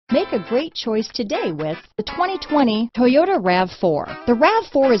Make a great choice today with the 2020 Toyota RAV4. The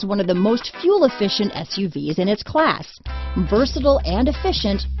RAV4 is one of the most fuel-efficient SUVs in its class. Versatile and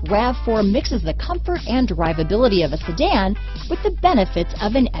efficient, RAV4 mixes the comfort and drivability of a sedan with the benefits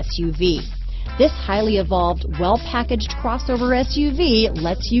of an SUV. This highly evolved, well-packaged crossover SUV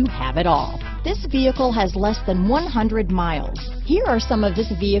lets you have it all. This vehicle has less than 100 miles. Here are some of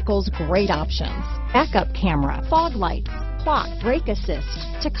this vehicle's great options: backup camera, fog lights, clock, brake assist,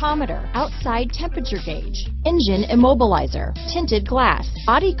 tachometer, outside temperature gauge, engine immobilizer, tinted glass,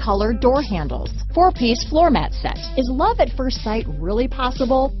 body color door handles, 4-piece floor mat set. Is love at first sight really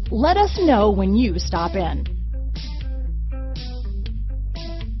possible? Let us know when you stop in.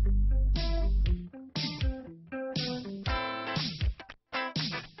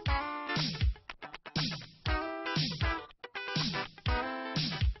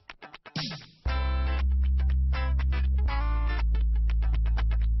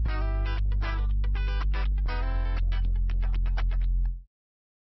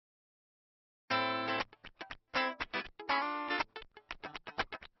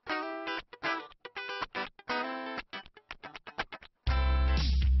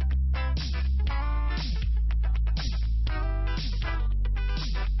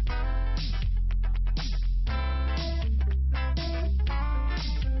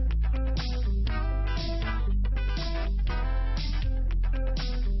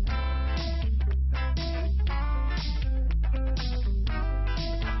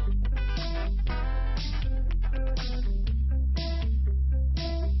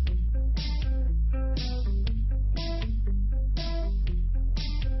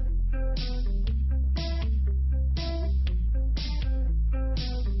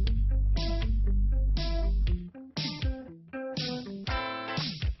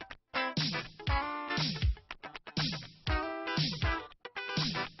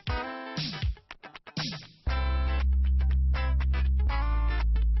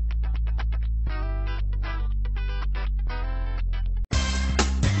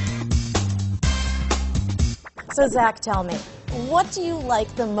 So Zach, tell me, what do you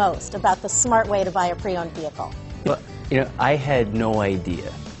like the most about the smart way to buy a pre-owned vehicle? Well, I had no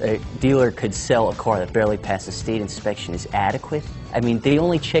idea a dealer could sell a car that barely passed a state inspection as adequate. I mean, they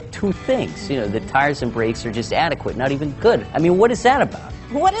only check 2 things. The tires and brakes are just adequate, not even good. I mean, what is that about?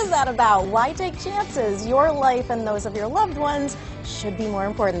 What is that about? Why take chances? Your life and those of your loved ones should be more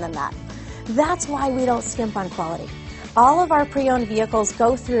important than that. That's why we don't skimp on quality. All of our pre-owned vehicles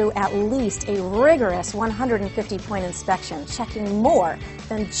go through at least a rigorous 150-point inspection, checking more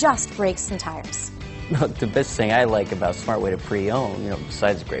than just brakes and tires. The best thing I like about Smart Way to Pre-Own,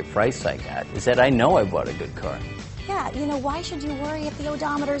 besides the great price I got, is that I know I bought a good car. Yeah, why should you worry if the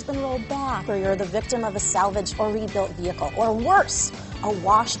odometer's been rolled back, or you're the victim of a salvaged or rebuilt vehicle, or worse, a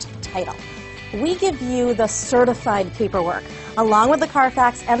washed title? We give you the certified paperwork, along with the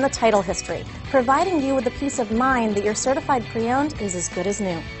Carfax and the title history, providing you with the peace of mind that your certified pre-owned is as good as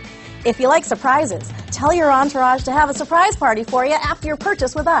new. If you like surprises, tell your entourage to have a surprise party for you after your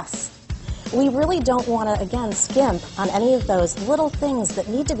purchase with us. We really don't want to, again, skimp on any of those little things that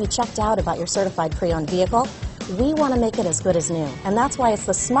need to be checked out about your certified pre-owned vehicle. We want to make it as good as new, and that's why it's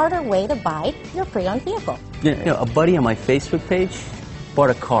the smarter way to buy your pre-owned vehicle. A buddy on my Facebook page bought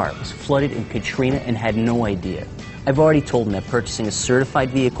a car, was flooded in Katrina, and had no idea. I've already told him that purchasing a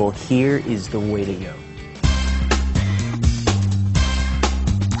certified vehicle here is the way to go.